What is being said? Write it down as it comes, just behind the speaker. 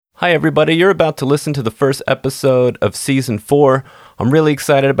Hi, everybody. You're about to listen to the first episode of Season 4. I'm really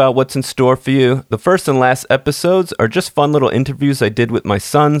excited about what's in store for you. The first and last episodes are just fun little interviews I did with my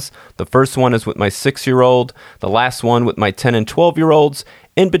sons. The first one is with my 6-year-old, the last one with my 10 and 12-year-olds.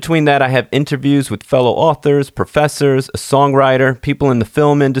 In between that, I have interviews with fellow authors, professors, a songwriter, people in the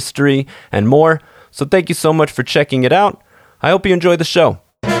film industry, and more. So thank you so much for checking it out. I hope you enjoy the show.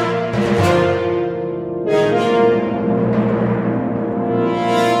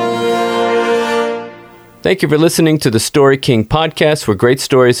 Thank you for listening to the Story King podcast, where great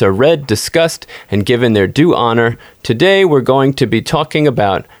stories are read, discussed, and given their due honor. Today, we're going to be talking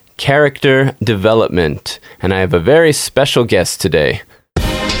about character development, and I have a very special guest today.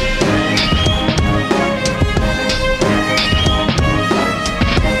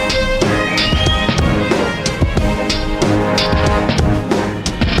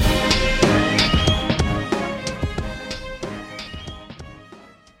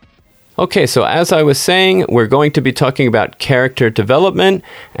 Okay, so as I was saying, we're going to be talking about character development,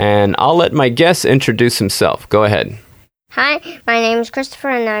 and I'll let my guest introduce himself. Go ahead. Hi, my name is Christopher,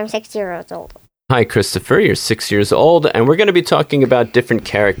 and I'm 6 years old. Hi, Christopher. You're 6 years old, and we're going to be talking about different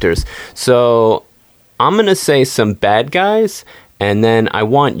characters. So I'm going to say some bad guys, and then I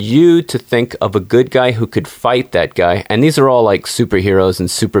want you to think of a good guy who could fight that guy. And these are all like superheroes and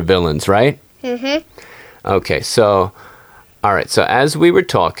supervillains, right? Mm-hmm. Okay, so, all right. So as we were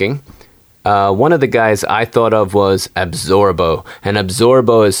talking, one of the guys I thought of was Absorbo. And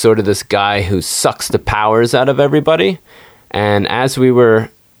Absorbo is sort of this guy who sucks the powers out of everybody. And as we were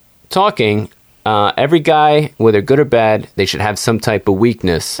talking, every guy, whether good or bad, they should have some type of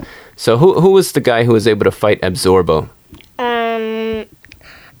weakness. So who was the guy who was able to fight Absorbo?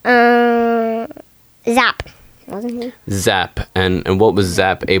 Zap, wasn't he? Zap. And what was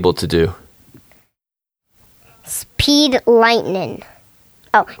Zap able to do? Speed lightning.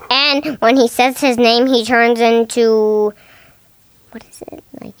 Oh, and when he says his name, he turns into, what is it,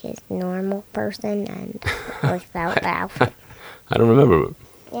 like his normal person and without the outfit. I don't remember.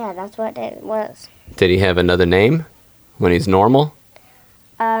 Yeah, that's what it was. Did he have another name when he's normal?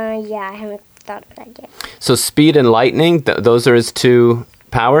 Yeah, I haven't thought of that yet. So speed and lightning, those are his two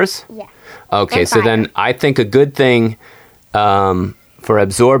powers? Yeah. Okay, And so fire. then I think a good thing for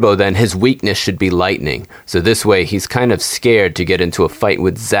Absorbo, then his weakness should be lightning. So this way he's kind of scared to get into a fight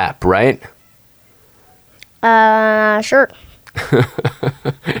with Zap, right? Sure.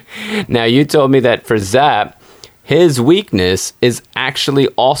 Now you told me that for Zap, his weakness is actually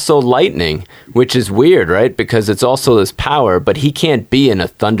also lightning, which is weird, right? Because it's also his power, but he can't be in a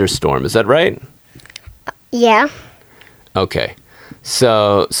thunderstorm. Is that right? Yeah. Okay.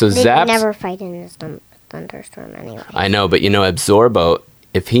 So They Zap's... never fight in a thunderstorm anyway. I know, but Absorbo,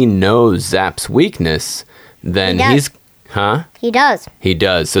 if he knows Zap's weakness, then He does. he's... Huh? He does. He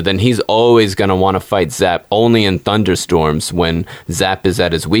does. So then he's always going to want to fight Zap only in thunderstorms when Zap is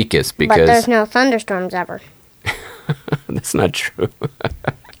at his weakest, because... But there's no thunderstorms ever. That's not true.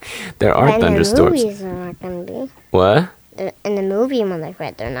 There are In thunderstorms. the movies, they're not going to be. What? In the movie, when they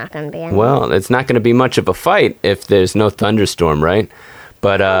fight, they're not going to be. Anymore. Well, it's not going to be much of a fight if there's no thunderstorm, right?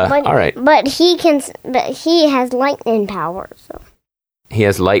 But all right. But he has lightning powers. So. He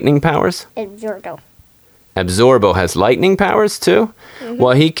has lightning powers? Absorbo. Absorbo has lightning powers too? Mm-hmm.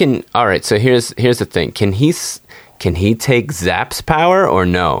 Well, he can... All right, so here's the thing. Can he take Zap's power or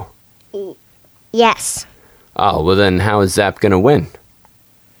no? Yes. Oh, well then how is Zap going to win?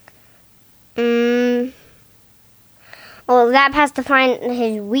 Well, Zap has to find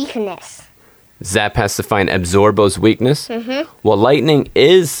his weakness. Zap has to find Absorbo's weakness? Mm-hmm. Well, lightning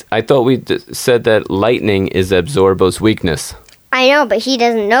is... I thought we said that lightning is Absorbo's weakness. I know, but he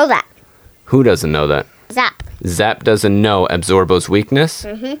doesn't know that. Who doesn't know that? Zap. Zap doesn't know Absorbo's weakness?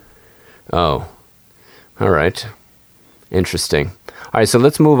 Mm-hmm. Oh. All right. Interesting. All right, so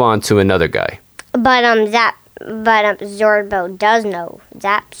let's move on to another guy. But Absorbo does know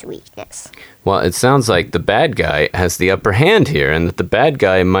Zap's weakness. Well, it sounds like the bad guy has the upper hand here, and that the bad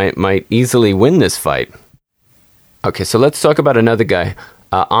guy might easily win this fight. Okay, so let's talk about another guy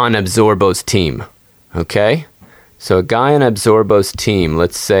on Absorbo's team. Okay? So a guy on Absorbo's team,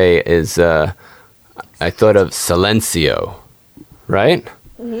 let's say, is, I thought of Silencio, right?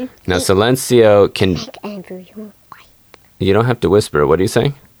 Mm-hmm. Now, Silencio can... Make everyone quiet. You don't have to whisper. What are you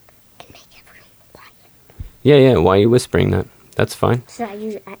saying? Make everyone quiet. Yeah, why are you whispering that? That's fine. So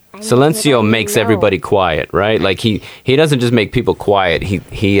Silencio makes everybody quiet, right? Like he doesn't just make people quiet.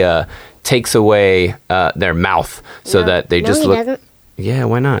 He takes away their mouth so that they just look. Doesn't. Yeah,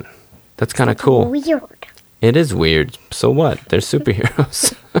 why not? That's kind of cool. Weird. It is weird. So what? They're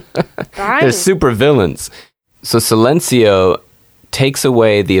superheroes. Fine. They're super villains. So Silencio takes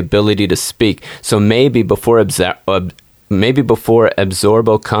away the ability to speak. So maybe before Absorbo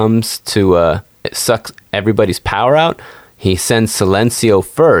comes to suck everybody's power out, he sends Silencio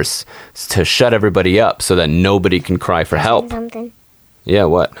first to shut everybody up so that nobody can cry for help. Something. Yeah,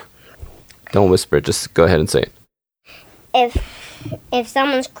 what? Don't whisper it. Just go ahead and say it. If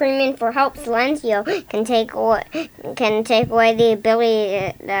someone's screaming for help, Silencio can take away the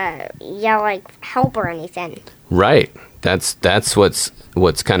ability to yell like help or anything. Right. That's what's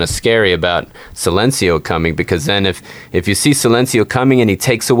kind of scary about Silencio coming, because then if you see Silencio coming and he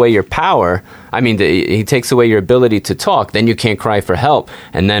takes away your power, he takes away your ability to talk, then you can't cry for help.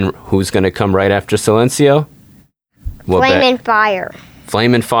 And then who's going to come right after Silencio? Flame and Fire.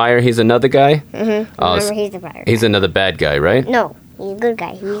 Flame and Fire, he's another guy? Mm-hmm. Remember, he's the fire guy. He's another bad guy, right? No, he's a good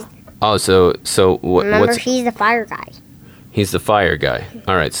guy. Remember, he's the fire guy. He's the fire guy.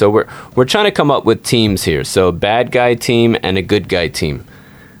 All right, so we're trying to come up with teams here. So bad guy team and a good guy team.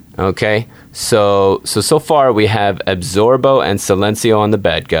 Okay? So far we have Absorbo and Silencio on the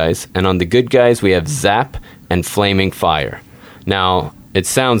bad guys, and on the good guys we have Zap and Flaming Fire. Now, it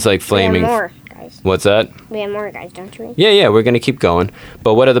sounds like Flaming... We have more guys. What's that? We have more guys, don't we? Yeah, we're going to keep going.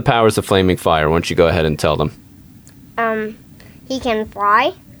 But what are the powers of Flaming Fire? Why don't you go ahead and tell them? He can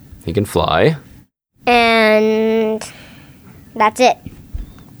fly. He can fly. And that's it.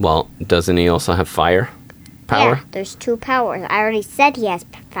 Well, doesn't he also have fire power? Yeah, there's 2 powers. I already said he has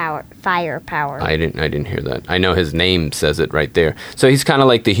fire power. I didn't hear that. I know his name says it right there. So he's kind of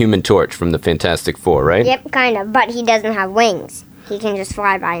like the Human Torch from the Fantastic Four, right? Yep, kind of. But he doesn't have wings. He can just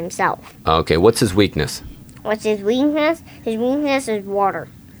fly by himself. Okay, what's his weakness? What's his weakness? His weakness is water.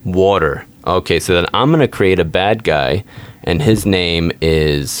 Water. Okay, so then I'm going to create a bad guy, and his name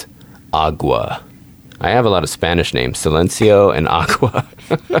is Agua. I have a lot of Spanish names, Silencio and Agua.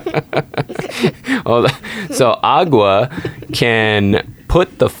 So Agua can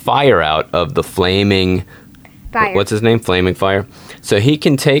put the fire out of the flaming... Fire. What's his name? Flaming Fire. So he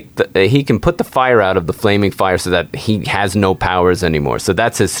can he can put the fire out of the flaming fire so that he has no powers anymore. So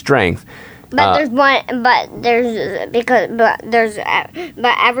that's his strength. But everyone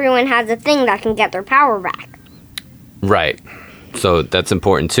has a thing that can get their power back. Right. So that's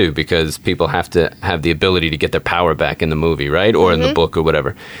important too, because people have to have the ability to get their power back in the movie, right? Or in the book or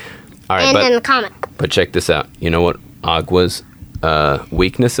whatever. All right, and in the comic. But check this out. You know what Agua's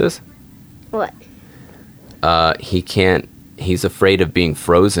weakness is? What? He's afraid of being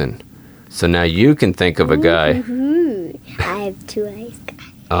frozen. So now you can think of a guy. I have 2 ice guys.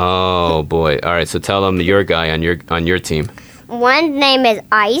 Oh boy. All right, so tell them your guy on your team. One's name is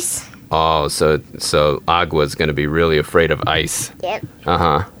Ice. Oh, so Agua's going to be really afraid of ice. Yep.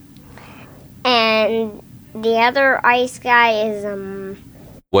 Uh-huh. And the other ice guy is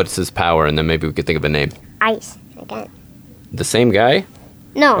What's his power? And then maybe we could think of a name. Ice again. The same guy?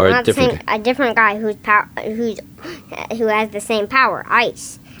 No, Or not the same. A different guy who has the same power,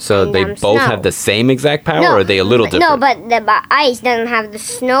 Ice. So And, they Snow. both have the same exact power, or are they a little different? No, but Ice doesn't have the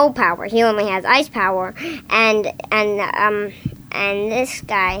snow power. He only has ice power, and this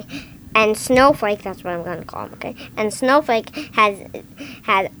guy, and Snowflake. That's what I'm going to call him. Okay, and Snowflake has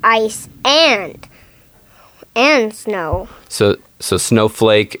ice and snow. So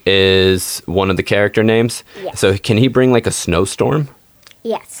Snowflake is one of the character names? Yes. So can he bring like a snowstorm?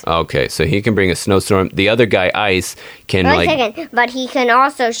 Yes. Okay, so he can bring a snowstorm. The other guy, Ice, can Wait a second, but he can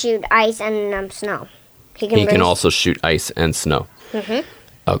also shoot ice and snow. He can also shoot ice and snow. Mm-hmm.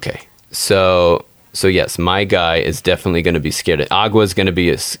 Okay, so yes, my guy is definitely going to be scared. Agua's going to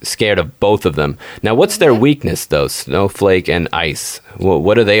be scared of both of them. Now, what's their weakness, though? Snowflake and Ice.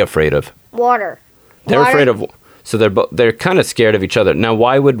 What are they afraid of? Water. They're afraid of... So they're kind of scared of each other. Now,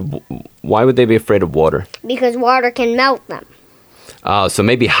 why would they be afraid of water? Because water can melt them. So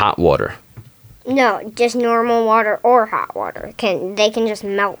maybe hot water. No, just normal water or hot water. They can just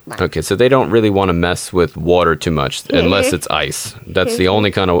melt them. Okay, so they don't really want to mess with water too much unless it's ice. That's the only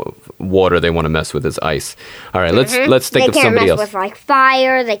kind of water they want to mess with is ice. All right, let's think of somebody else. They can't mess with like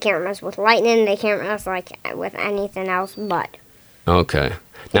fire. They can't mess with lightning. They can't mess with anything else but. Okay.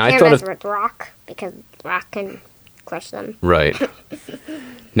 Now I thought with rock because rock can crush them. Right.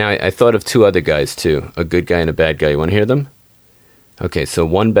 Now I thought of 2 other guys too, a good guy and a bad guy. You want to hear them? Okay, so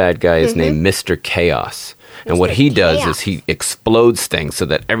one bad guy is named Mr. Chaos. And what he does is he explodes things so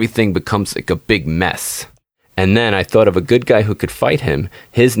that everything becomes like a big mess. And then I thought of a good guy who could fight him.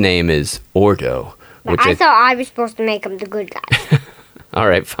 His name is Ordo. But I thought I was supposed to make him the good guy. All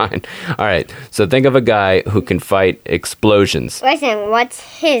right, fine. All right, so think of a guy who can fight explosions. Listen, what's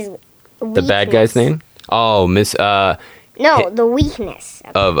his weakness? The bad guy's name? Oh, No, the weakness.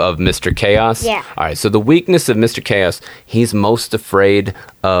 Of Mr. Chaos? Yeah. All right, so the weakness of Mr. Chaos, he's most afraid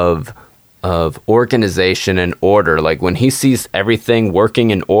of organization and order. Like when he sees everything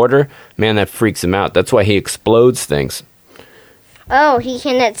working in order, man, that freaks him out. That's why he explodes things. Oh, he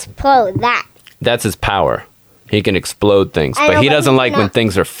can explode that. That's his power. He can explode things, I but know, he but doesn't he like when cannot-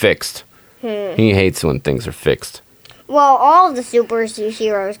 things are fixed. He hates when things are fixed. Well, all of the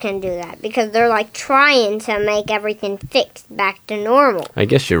superheroes can do that because they're like trying to make everything fixed back to normal. I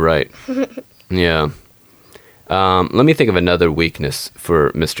guess you're right. Yeah. Let me think of another weakness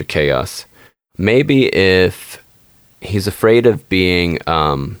for Mr. Chaos. Maybe if he's afraid of being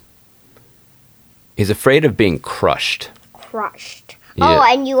crushed. Crushed. Yeah.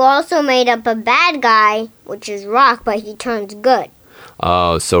 Oh, and you also made up a bad guy, which is Rock, but he turns good.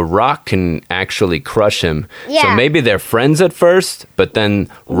 Oh, so Rock can actually crush him. So Yeah. maybe they're friends at first, but then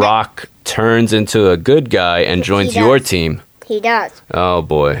Rock turns into a good guy and joins your does. team. He does. Oh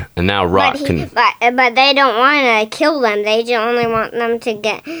boy! And now Rock But they don't want to kill them. They just only want them to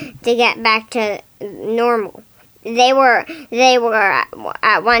get back to normal. They were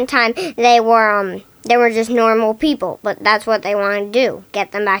at one time they were just normal people, but that's what they want to do.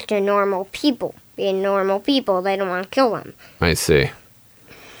 Get them back to normal people. Being normal people, they don't want to kill them. I see.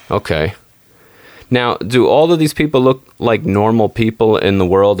 Okay. Now, do all of these people look like normal people in the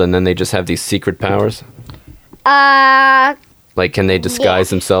world, and then they just have these secret powers? Like, can they disguise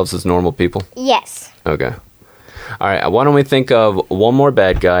themselves as normal people? Yes. Okay. All right. Why don't we think of one more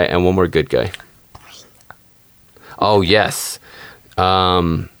bad guy and one more good guy? Oh, yes.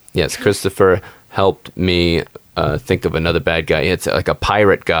 Yes, Christopher helped me think of another bad guy. It's like a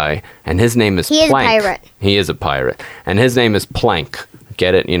pirate guy, and his name is He is a Plank. pirate. He is a pirate. And his name is Plank.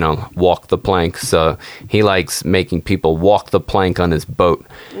 Get it? You know, walk the plank. So he likes making people walk the plank on his boat.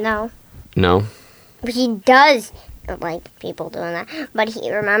 No. No? But he does like people doing that. But he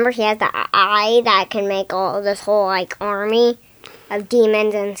has the eye that can make all this whole like army of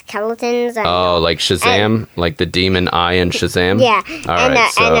demons and skeletons. And, Oh, like Shazam? Like the demon eye in Shazam? yeah, All and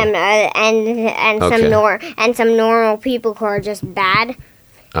right, so... and Okay. some normal people who are just bad. He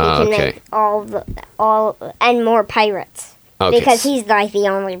can okay. make all and more pirates. Okay. Because he's like the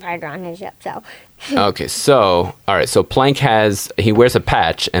only pirate on his ship. So Okay, so, all right, so Plank he wears a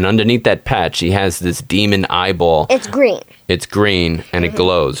patch, and underneath that patch, he has this demon eyeball. it's green. It's green, and it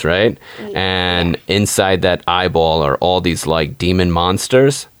glows, right? And inside that eyeball are all these, like, demon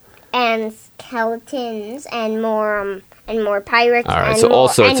monsters. And skeletons and more pirates. All right, and so more, all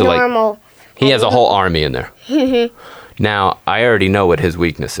sorts and of, like, normal. He has a whole army in there. Now, I already know what his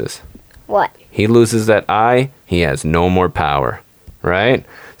weakness is. What? He loses that eye, he has no more power, right?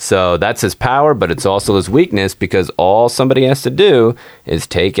 So that's his power, but it's also his weakness because all somebody has to do is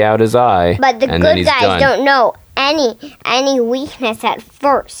take out his eye, But the and then good he's guys done. don't know any weakness at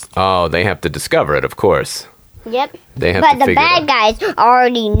first. Oh, they have to discover it, of course. Yep. They have But to the figure it bad out. guys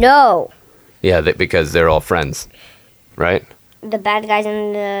already know. Yeah, because they're all friends, right? The bad guys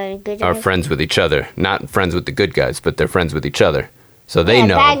and the good Are guys. friends with each other. Not friends with the good guys, but they're friends with each other. So they Yeah,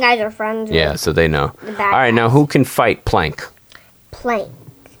 know. bad guys are friends Yeah, with so they know. the All bad right, now guys. who can fight Plank? Plank.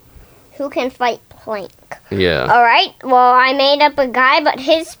 Who can fight Plank? Yeah. All right. Well, I made up a guy, but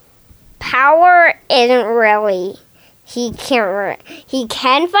his power isn't really. He can't. He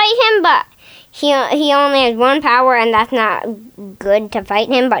can fight him, but he only has one power, and that's not good to fight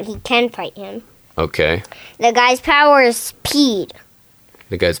him. But he can fight him. Okay. The guy's power is speed.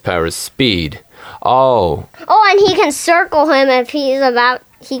 The guy's power is speed. Oh, Oh, and he can circle him if he's about.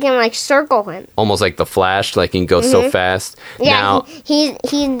 He can like circle him. almost like the Flash, like he can go so fast. Yeah, Now, he's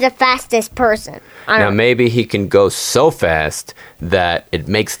the fastest person. now maybe he can go so fast that it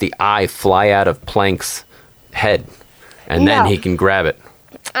makes the eye fly out of Plank's head, and then No. he can grab it.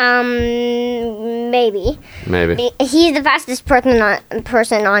 Maybe Maybe. he's the fastest person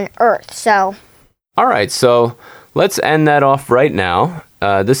on Earth. So All right, so let's end that off right now.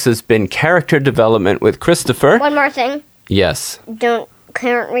 This has been Character Development with Christopher. one more thing. Yes.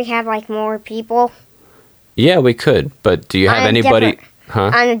 Can't we have like more people Yeah, we could, but do you have On a anybody? different-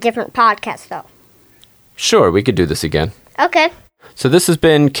 Huh? on a different podcast though? Sure, we could do this again. Okay. So this has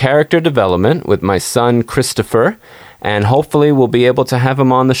been Character Development with my son Christopher, and hopefully we'll be able to have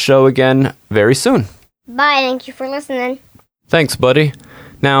him on the show again very soon. Bye. Thank you for listening. Thanks, buddy.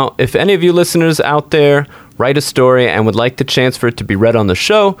 Now, if any of you listeners out there write a story and would like the chance for it to be read on the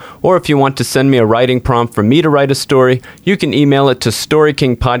show, or if you want to send me a writing prompt for me to write a story, you can email it to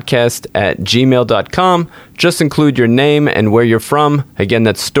storykingpodcast@gmail.com. Just include your name and where you're from. Again,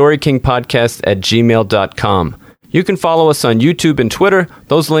 that's storykingpodcast@gmail.com. You can follow us on YouTube and Twitter.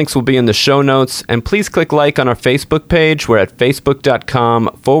 Those links will be in the show notes. And please click like on our Facebook page. We're at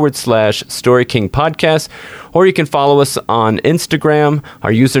facebook.com/Story King Podcast. Or you can follow us on Instagram.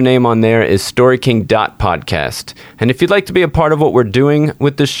 Our username on there is storyking.podcast. And if you'd like to be a part of what we're doing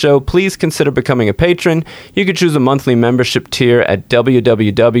with this show, please consider becoming a patron. You can choose a monthly membership tier at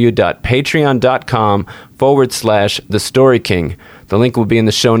www.patreon.com/The Story King. The link will be in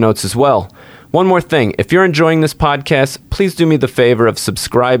the show notes as well. One more thing, if you're enjoying this podcast, please do me the favor of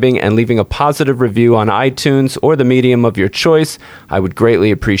subscribing and leaving a positive review on iTunes or the medium of your choice. I would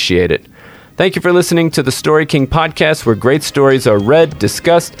greatly appreciate it. Thank you for listening to the Story King Podcast, where great stories are read,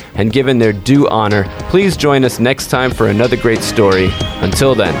 discussed, and given their due honor. Please join us next time for another great story.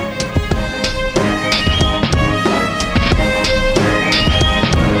 Until then.